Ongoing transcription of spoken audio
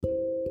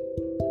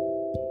Hello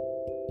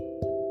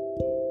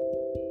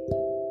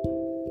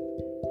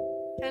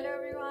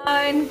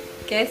everyone,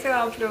 कैसे हो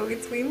आप लोग?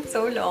 It's been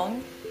so long.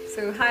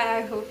 So hi,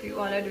 I hope you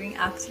all are doing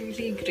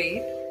absolutely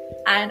great.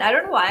 And I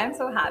don't know why I'm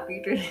so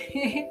happy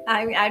today.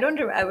 I mean, I don't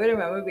ever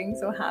remember being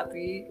so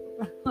happy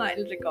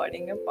while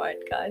recording a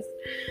podcast.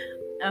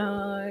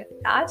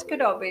 आज का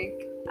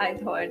topic, I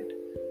thought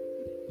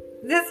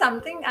this is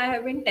something I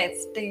have been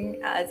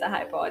testing as a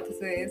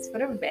hypothesis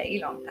for a very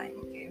long time.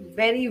 Okay,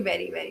 very,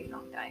 very, very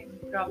long time.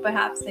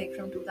 Perhaps like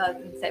from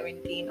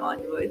 2017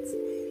 onwards.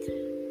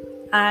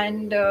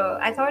 And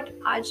I thought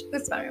आज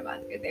उस बारे में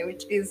बात करते हैं,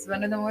 which is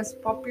one of the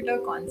most popular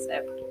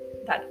concept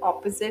that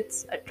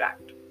opposites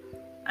attract.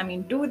 I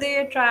mean, do they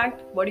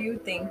attract? What do you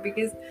think?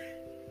 Because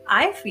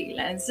I feel,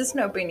 and it's just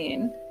an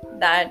opinion,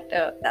 that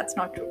that's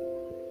not true.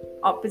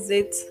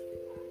 Opposites,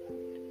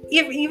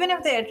 even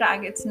if they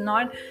attract, it's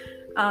not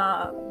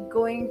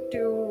going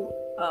to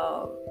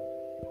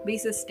be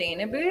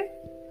sustainable.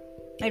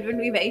 It will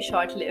be very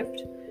short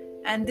lived.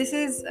 And this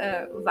is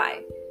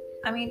why.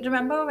 I mean,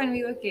 remember when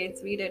we were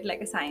kids, we did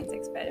like a science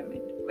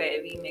experiment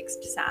where we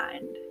mixed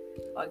sand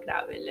or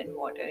gravel and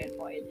water and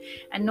oil.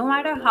 And no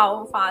matter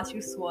how fast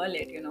you swirl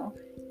it,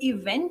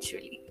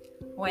 eventually,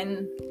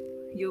 when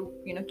you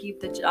keep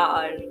the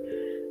jar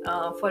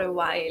for a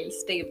while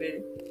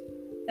stable,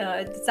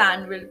 the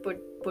sand will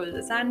pull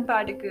the sand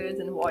particles,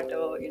 and water,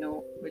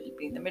 will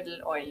be in the middle.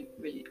 Oil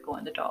will go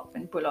on the top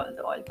and pull all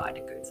the oil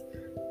particles.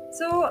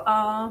 So,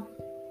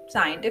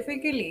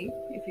 scientifically,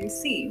 if you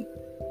see,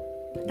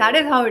 that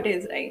is how it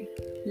is, right?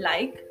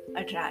 Like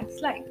attracts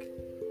like.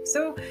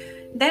 So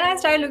then I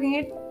started looking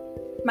at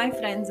my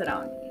friends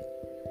around me,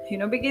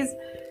 because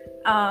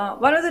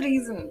one of the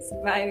reasons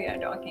why we are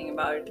talking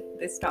about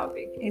this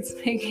topic is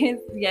because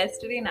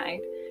yesterday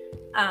night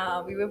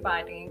we were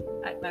partying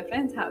at my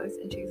friend's house,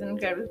 and she's an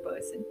incredible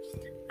person.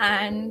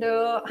 And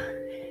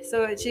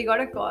so she got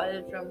a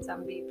call from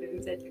some people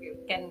who said, okay,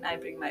 can I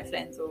bring my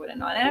friends over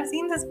and all? And I've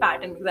seen this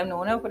pattern because I've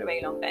known her for a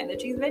very long time,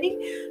 that she's very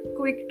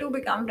quick to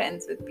become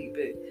friends with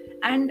people.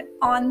 And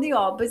on the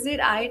opposite,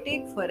 I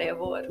take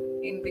forever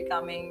in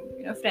becoming,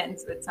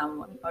 friends with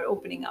someone or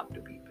opening up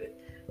to people.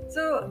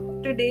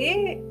 So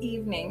today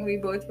evening, we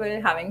both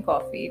were having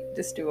coffee,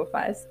 just two of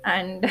us,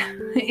 and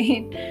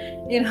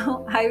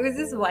I was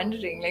just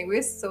wondering, like,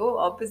 we're so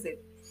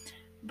opposite.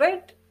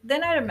 But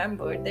then I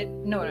remembered that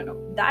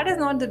no, that is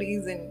not the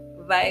reason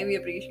why we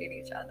appreciate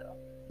each other.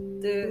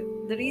 The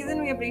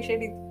reason we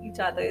appreciate each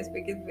other is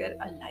because we are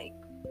alike,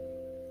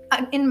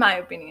 in my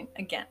opinion,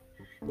 again.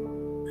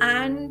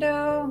 And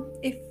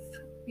if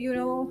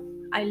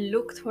I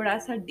look thoda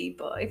sa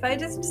deeper, if I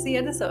just see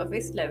at the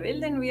surface level,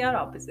 then we are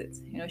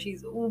opposites.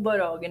 She's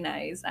uber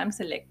organized, I'm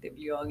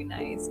selectively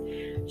organized.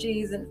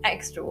 She's an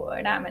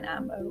extrovert, I'm an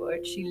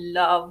ambivert. She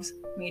loves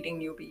meeting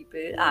new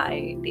people.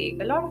 I take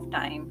a lot of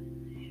time,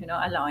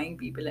 allowing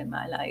people in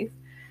my life,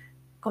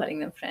 calling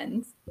them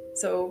friends.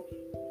 So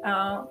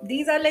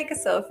these are like a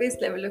surface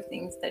level of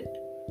things that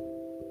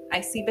I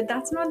see, but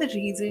that's not the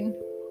reason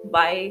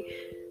why,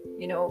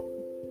 we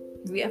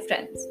are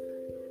friends.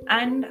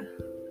 And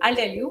I'll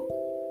tell you,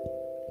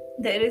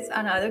 there is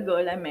another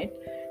girl I met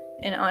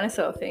on a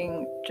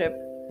surfing trip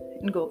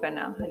in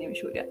Gokarna. Her name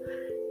is Shurya.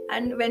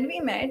 And when we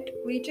met,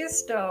 we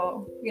just,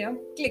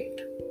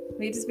 clicked.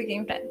 We just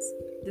became friends,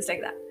 just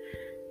like that.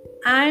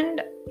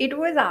 And it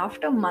was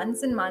after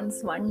months and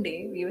months, one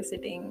day we were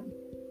sitting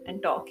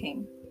and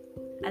talking.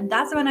 And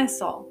that's when I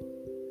saw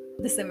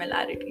the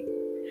similarity.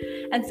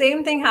 And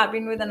same thing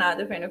happened with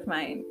another friend of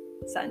mine,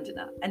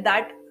 Sanjana. And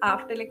that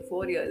after like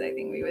 4 years, I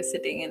think we were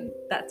sitting, and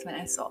that's when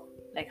I saw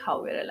like how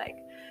we're alike.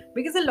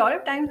 Because a lot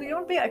of times we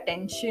don't pay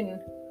attention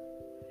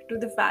to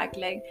the fact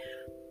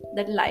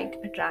that like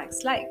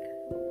attracts like.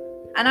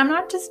 And I'm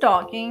not just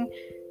talking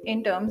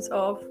in terms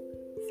of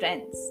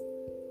friends.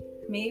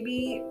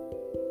 Maybe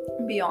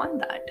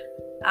beyond that,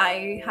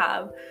 I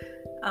have,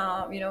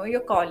 your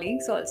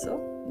colleagues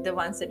also, the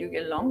ones that you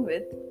get along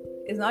with,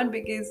 is not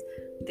because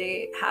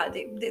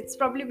it's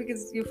probably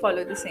because you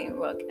follow the same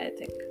work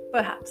ethic.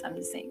 Perhaps, I'm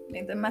just saying,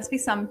 like, there must be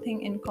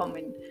something in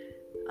common,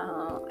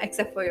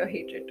 except for your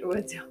hatred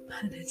towards your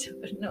manager.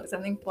 No,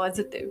 something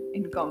positive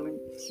in common,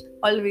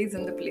 always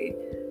in the play,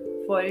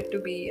 for it to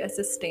be a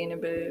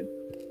sustainable,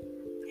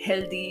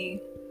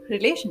 healthy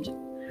relationship.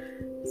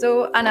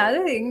 So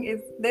another thing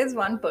is, there's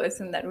one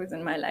person that was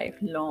in my life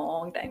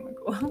long time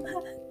ago.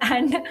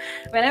 And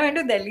when I went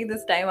to Delhi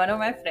this time, one of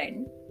my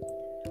friends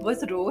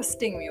was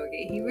roasting me,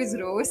 okay? He was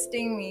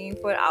roasting me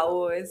for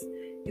hours.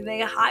 He's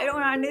like, I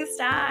don't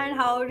understand.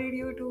 How did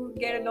you two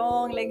get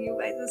along? Like, you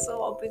guys are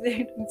so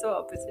opposite and so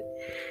opposite.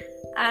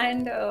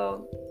 And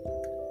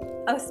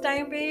us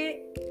time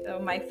pe,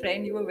 my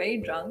friend, you were very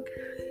drunk.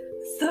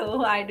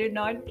 So I did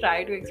not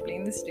try to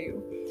explain this to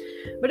you.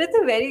 But it's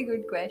a very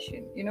good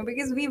question,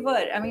 because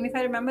if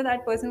I remember,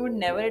 that person would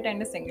never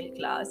attend a single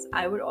class.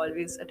 I would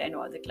always attend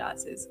all the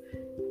classes.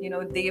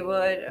 They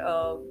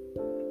were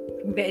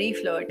very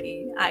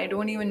flirty. I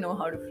don't even know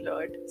how to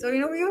flirt. So,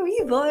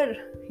 we were,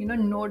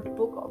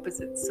 notebook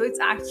opposites. So it's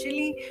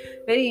actually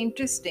very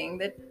interesting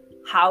that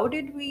how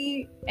did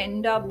we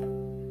end up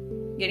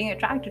getting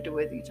attracted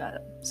towards each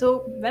other?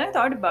 So when I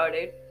thought about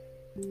it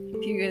a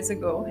few years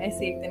ago,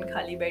 ऐसे एक दिन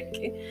खाली बैठ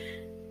के,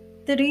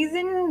 the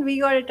reason we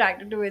got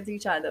attracted towards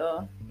each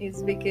other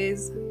is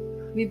because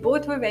we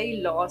both were very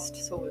lost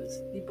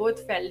souls. We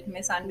both felt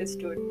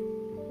misunderstood.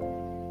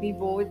 We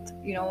both,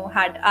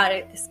 had our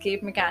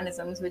escape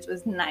mechanisms, which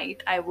was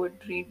night. I would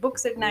read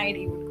books at night,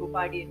 he would go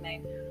party at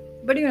night.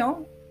 But we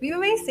were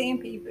very same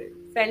people,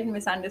 felt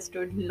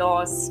misunderstood,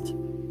 lost,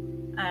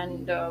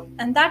 and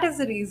that is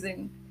the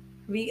reason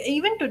we,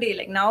 even today,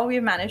 like now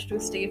we've managed to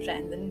stay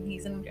friends, and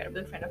he's an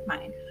incredible friend of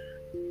mine.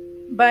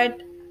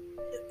 But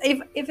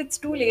if it's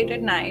too late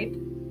at night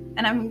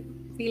and I'm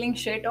feeling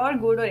shit or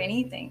good or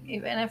anything,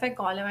 if I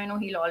call him, I know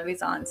he'll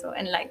always answer,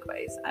 and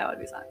likewise I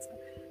always answer,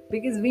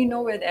 because we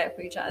know we're there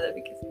for each other,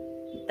 because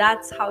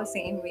that's how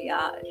same we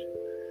are.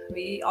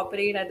 We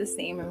operate at the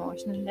same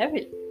emotional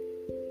level,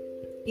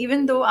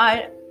 even though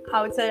our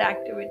outside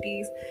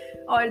activities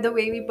or the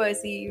way we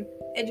perceive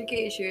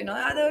education or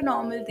other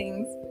normal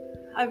things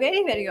are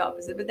very, very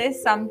opposite, but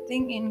there's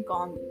something in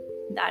common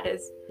that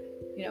is,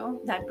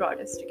 that brought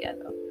us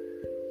together.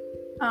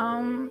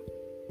 um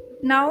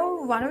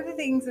now one of the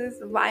things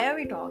is, why are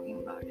we talking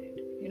about it?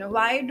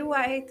 Why do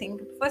I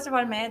think, first of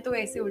all, मैं तो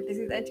ऐसे उल्टे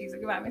सीधा चीज़ों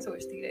के बारे में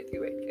सोचती रहती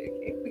हूँ बैठ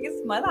करके, because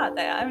मजा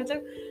आता है यार,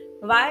 मतलब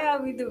why are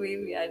we the way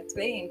we are? It's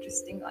very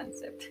interesting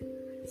concept.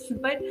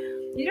 But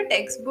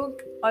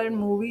textbook or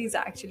movies,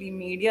 actually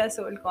media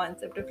sold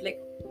concept of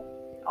like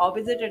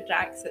opposite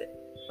attracts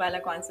वाला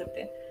concept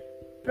है.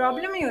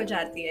 प्रॉब्लम ये हो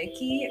जाती है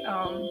कि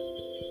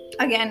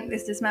again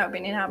this is my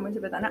opinion, आप मुझे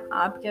बताना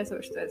आप क्या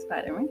सोचते हो इस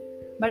बारे में.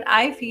 But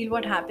I feel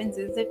what happens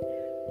is that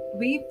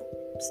we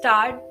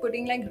start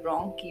putting like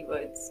wrong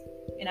keywords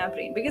in our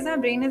brain, because our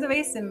brain is a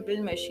very simple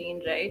machine,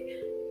 right?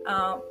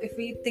 If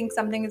we think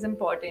something is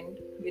important,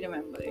 we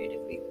remember it.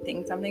 If we think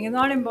something is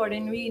not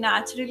important, we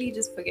naturally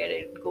just forget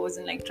it. It goes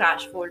in like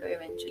trash folder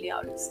eventually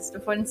out of the system.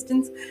 For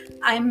instance,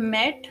 I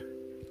met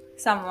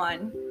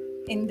someone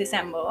in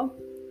December,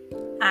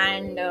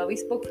 and we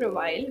spoke for a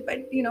while, but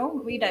we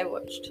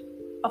diverged,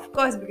 of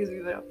course, because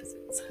we were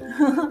opposites.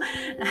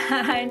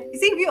 And you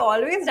see, we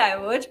always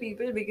diverge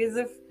people because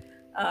of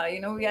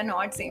we are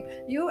not same.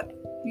 You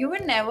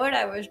will never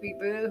diverge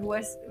people who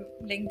are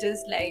like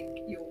just like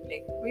you.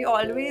 Like, we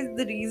always,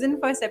 the reason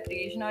for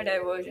separation or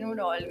diversion would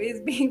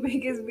always be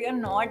because we are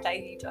not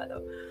like each other.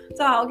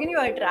 So how can you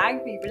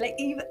attract people? Like,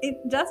 even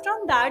just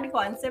on that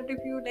concept,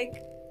 if you like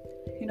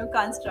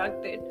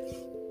construct it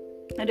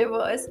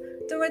reverse,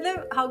 so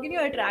how can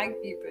you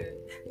attract people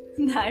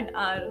that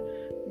are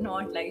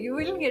not like you?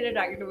 Will get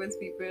attracted towards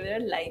people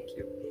that are like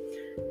you.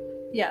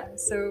 Yeah,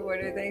 so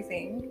what was I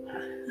saying?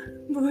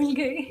 Bhul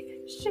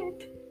gayi.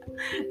 Shit.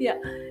 Yeah,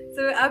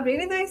 so our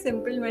brain is a very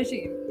simple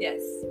machine.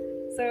 Yes.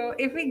 So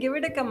if we give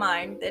it a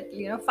command that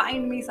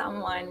find me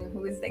someone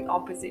who is like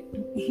opposite to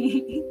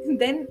me,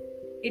 then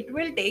it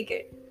will take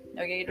it.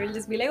 Okay, it will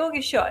just be like,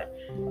 okay, sure.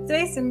 It's a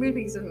very simple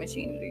piece of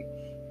machinery,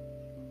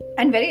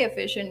 and very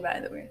efficient, by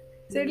the way.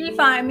 So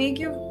it'll make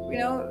you,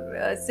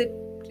 sit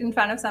in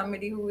front of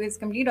somebody who is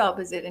complete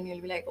opposite, and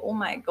you'll be like, oh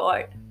my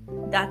god,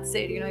 that's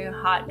it. Your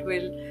heart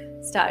will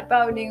start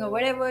pounding, or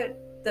whatever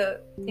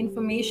the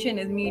information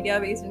is,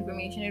 media-based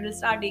information, it will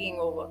start taking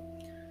over.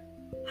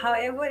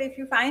 However, if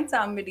you find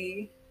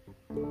somebody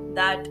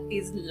that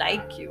is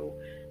like you,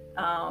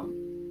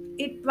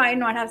 it might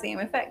not have same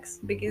effects,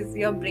 because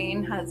your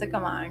brain has a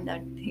command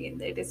that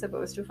it is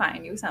supposed to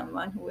find you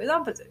someone who is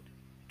opposite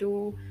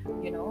to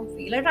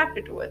feel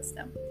attracted towards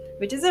them,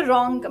 which is a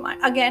wrong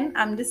command. Again,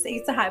 I'm just saying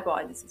it's a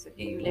hypothesis.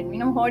 Okay, you let me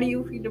know how do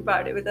you feel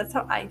about it, but that's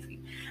how I feel,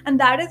 and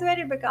that is where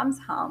it becomes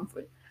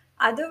harmful.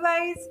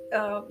 Otherwise,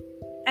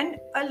 and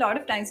a lot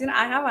of times,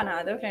 I have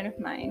another friend of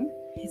mine.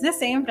 He's the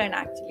same friend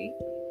actually,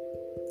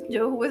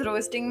 Joe, who was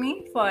roasting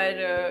me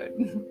for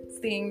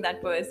seeing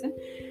that person.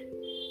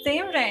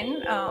 Same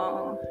friend,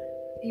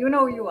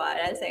 you are.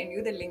 I'll send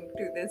you the link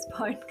to this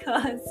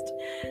podcast.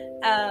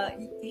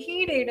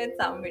 He dated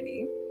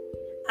somebody,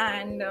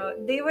 and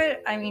they were.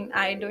 I mean,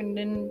 I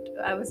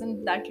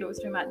wasn't that close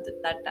to him at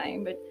that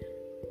time, but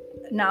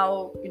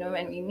now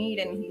when we meet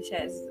and he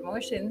shares his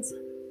emotions.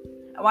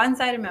 Once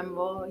I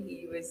remember,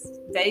 he was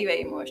very,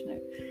 very emotional,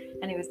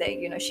 and he was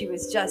like, she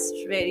was just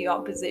very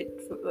opposite,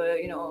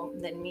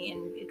 than me,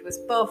 and it was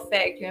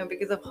perfect,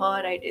 because of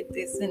her, I did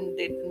this and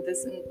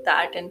this and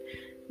that, and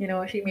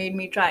she made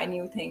me try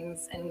new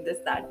things and this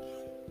that,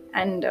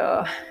 and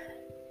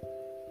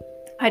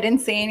I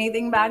didn't say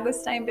anything back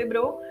this time,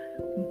 bro,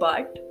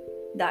 but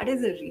that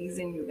is the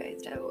reason you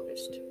guys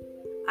diverged.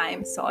 I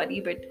am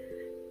sorry, but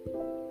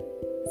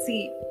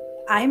see,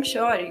 I'm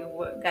sure you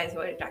guys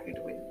were attracted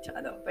to each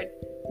other, but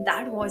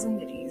that wasn't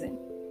the reason.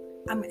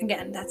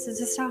 Again, that's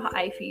just how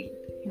I feel.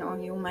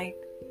 You might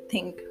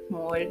think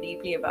more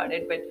deeply about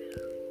it, but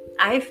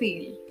I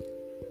feel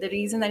the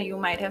reason that you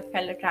might have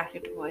felt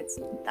attracted towards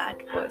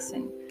that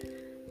person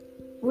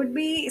would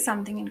be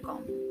something in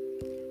common.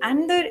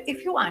 And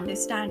if you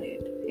understand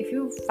it, if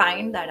you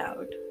find that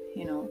out,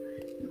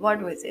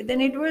 what was it,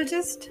 then it will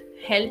just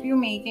help you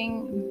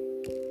making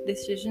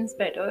decisions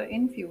better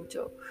in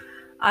future.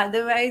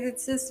 Otherwise,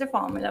 it's just a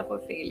formula for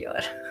failure.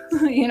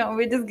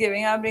 We're just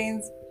giving our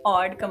brains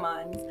odd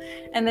commands,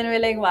 and then we're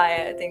like, why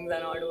are things are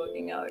not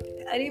working out?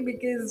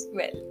 Because,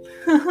 well.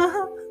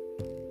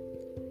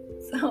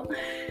 So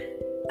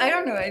I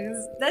don't know.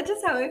 That's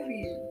just how I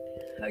feel.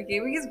 Okay,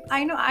 because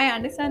I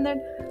understand that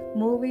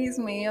movies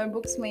may or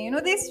books may,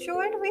 they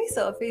show it very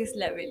surface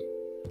level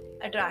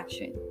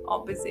attraction,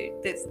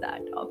 opposite this,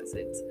 that,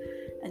 opposites,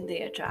 and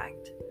they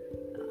attract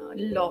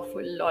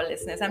lawful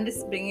lawlessness. I'm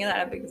just bringing that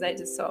up because I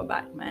just saw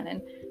Batman,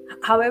 and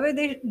however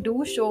they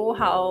do show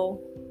how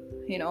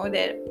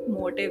their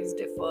motives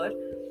differ.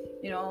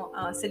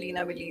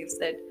 Selina believes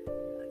that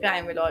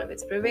crime will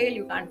always prevail.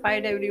 You can't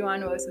fight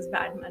everyone, versus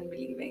Batman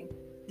believing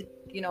that,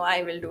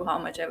 I will do how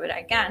much ever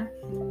I can.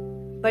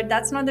 But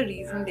that's not the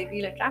reason they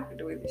feel attracted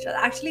to each other.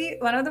 Actually,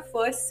 one of the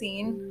first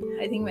scene,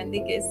 I think when they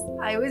kiss,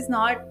 I was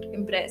not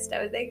impressed.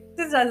 I was like,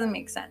 this doesn't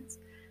make sense.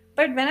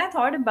 But when I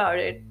thought about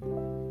it,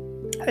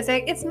 I was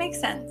like, it makes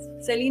sense.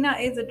 Selina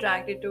is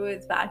attracted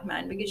towards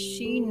Batman because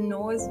she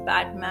knows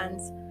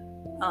Batman's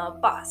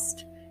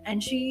past,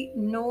 and she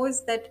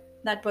knows that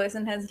that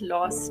person has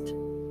lost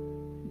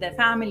their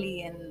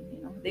family, and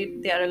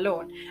they are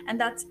alone. And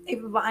that's,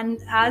 if one,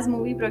 as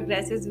movie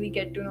progresses, we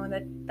get to know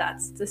that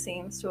that's the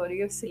same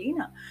story of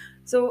Selina.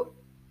 So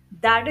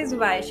that is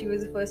why she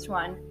was the first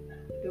one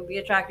to be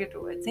attracted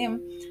towards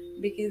him,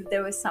 because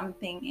there was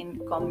something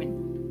in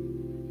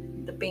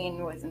common. The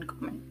pain was in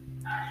common.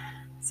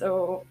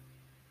 So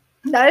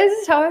that is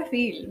just how I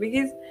feel,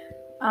 because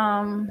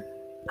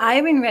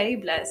I've been very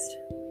blessed.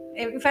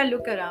 If I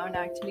look around,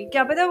 actually,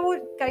 क्या पता वो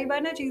कई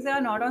बार ना चीजें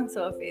are not on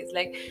surface,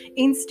 like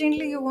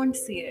instantly you won't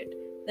see it,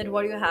 that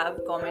what you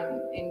have common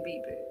in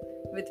people,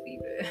 with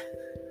people.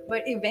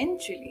 But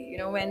eventually,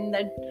 when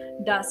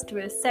that dust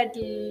will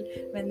settle,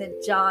 when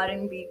the jar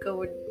and beaker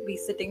would be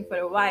sitting for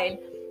a while,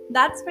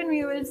 that's when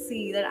we will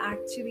see that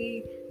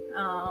actually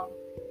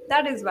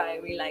that is why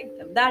we like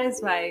them, that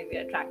is why we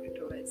are attracted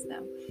towards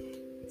them.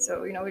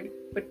 So, we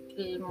put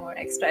a little more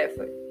extra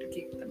effort to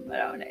keep them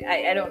around.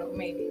 I don't know,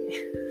 maybe.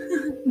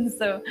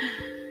 So,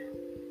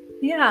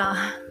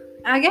 yeah.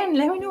 Again,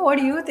 let me know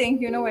what you think.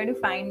 You know where to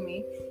find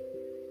me.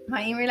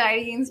 My email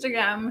ID,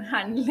 Instagram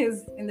handle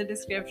is in the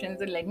description.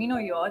 So, let me know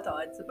your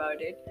thoughts about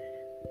it.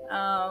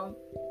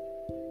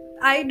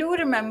 I do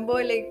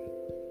remember, like,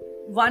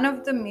 one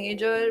of the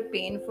major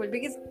painful,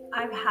 because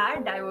I've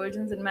had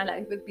divergence in my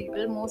life with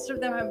people. Most of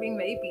them have been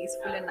very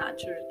peaceful and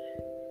natural,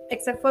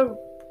 except for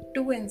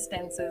two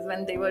instances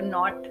when they were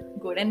not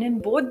good. And in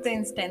both the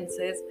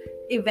instances,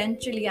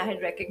 eventually I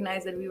had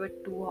recognized that we were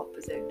too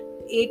opposite.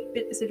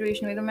 एक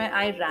situation with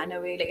I ran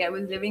away. Like, I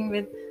was living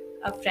with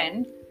a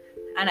friend,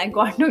 and I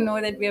got to know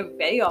that we are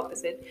very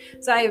opposite.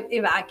 So I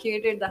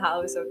evacuated the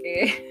house.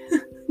 Okay,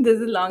 this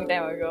is a long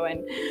time ago,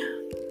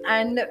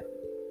 and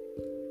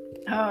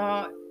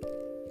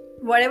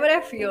whatever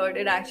I feared,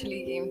 it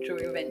actually came true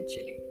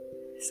eventually.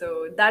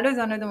 So that was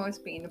one of the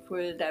most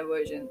painful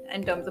diversion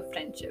in terms of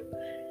friendship.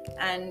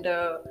 And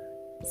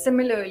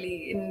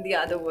similarly, in the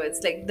other words,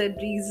 like, the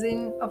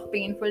reason of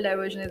painful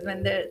diversion is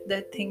when there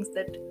are things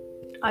that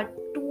are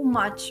too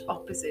much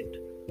opposite.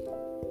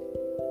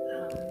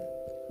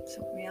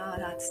 So yeah,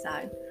 that's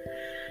that.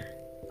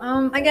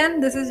 Again,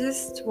 this is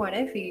just what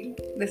I feel.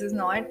 This is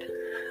not,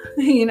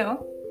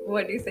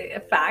 what do you say, a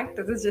fact.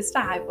 This is just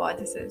a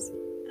hypothesis.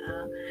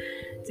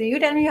 So you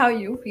tell me how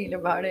you feel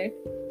about it.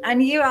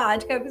 And ये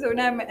आज का episode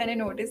है, मैंने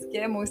notice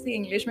किया mostly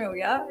English में हो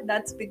गया.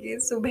 That's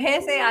because सुबह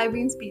से I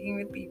been speaking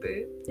with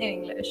people in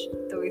English,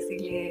 तो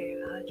इसीलिए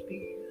आज भी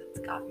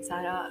काफ़ी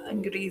सारा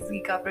अंग्रेजी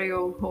का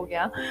प्रयोग हो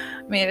गया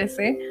मेरे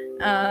से.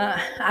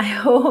 I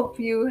hope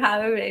you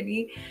have a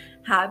very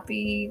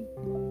happy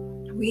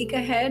week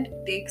ahead.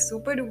 Take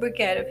super duper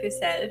care of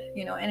yourself,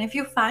 and if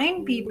you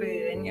find people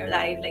in your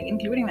life, like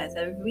including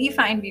myself, we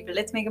find people,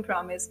 let's make a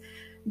promise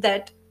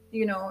that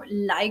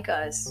like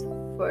us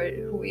for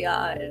who we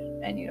are,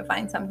 and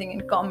find something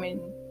in common.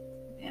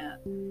 Yeah,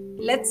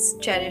 let's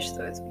cherish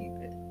those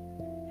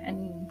people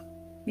and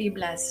be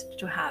blessed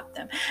to have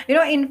them.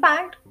 In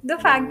fact, the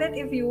fact that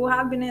if you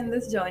have been in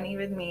this journey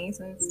with me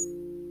since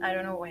I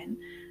don't know when,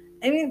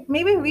 I mean,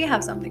 maybe we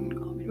have something in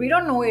common. We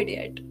don't know it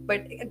yet,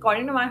 but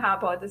according to my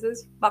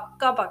hypothesis,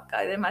 pakka,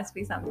 there must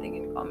be something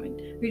in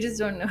common. We just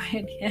don't know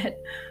it yet.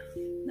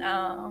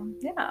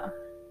 Yeah.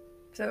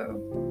 So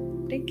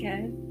take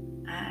care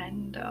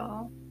and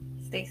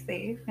stay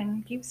safe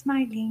and keep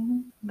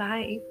smiling.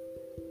 Bye.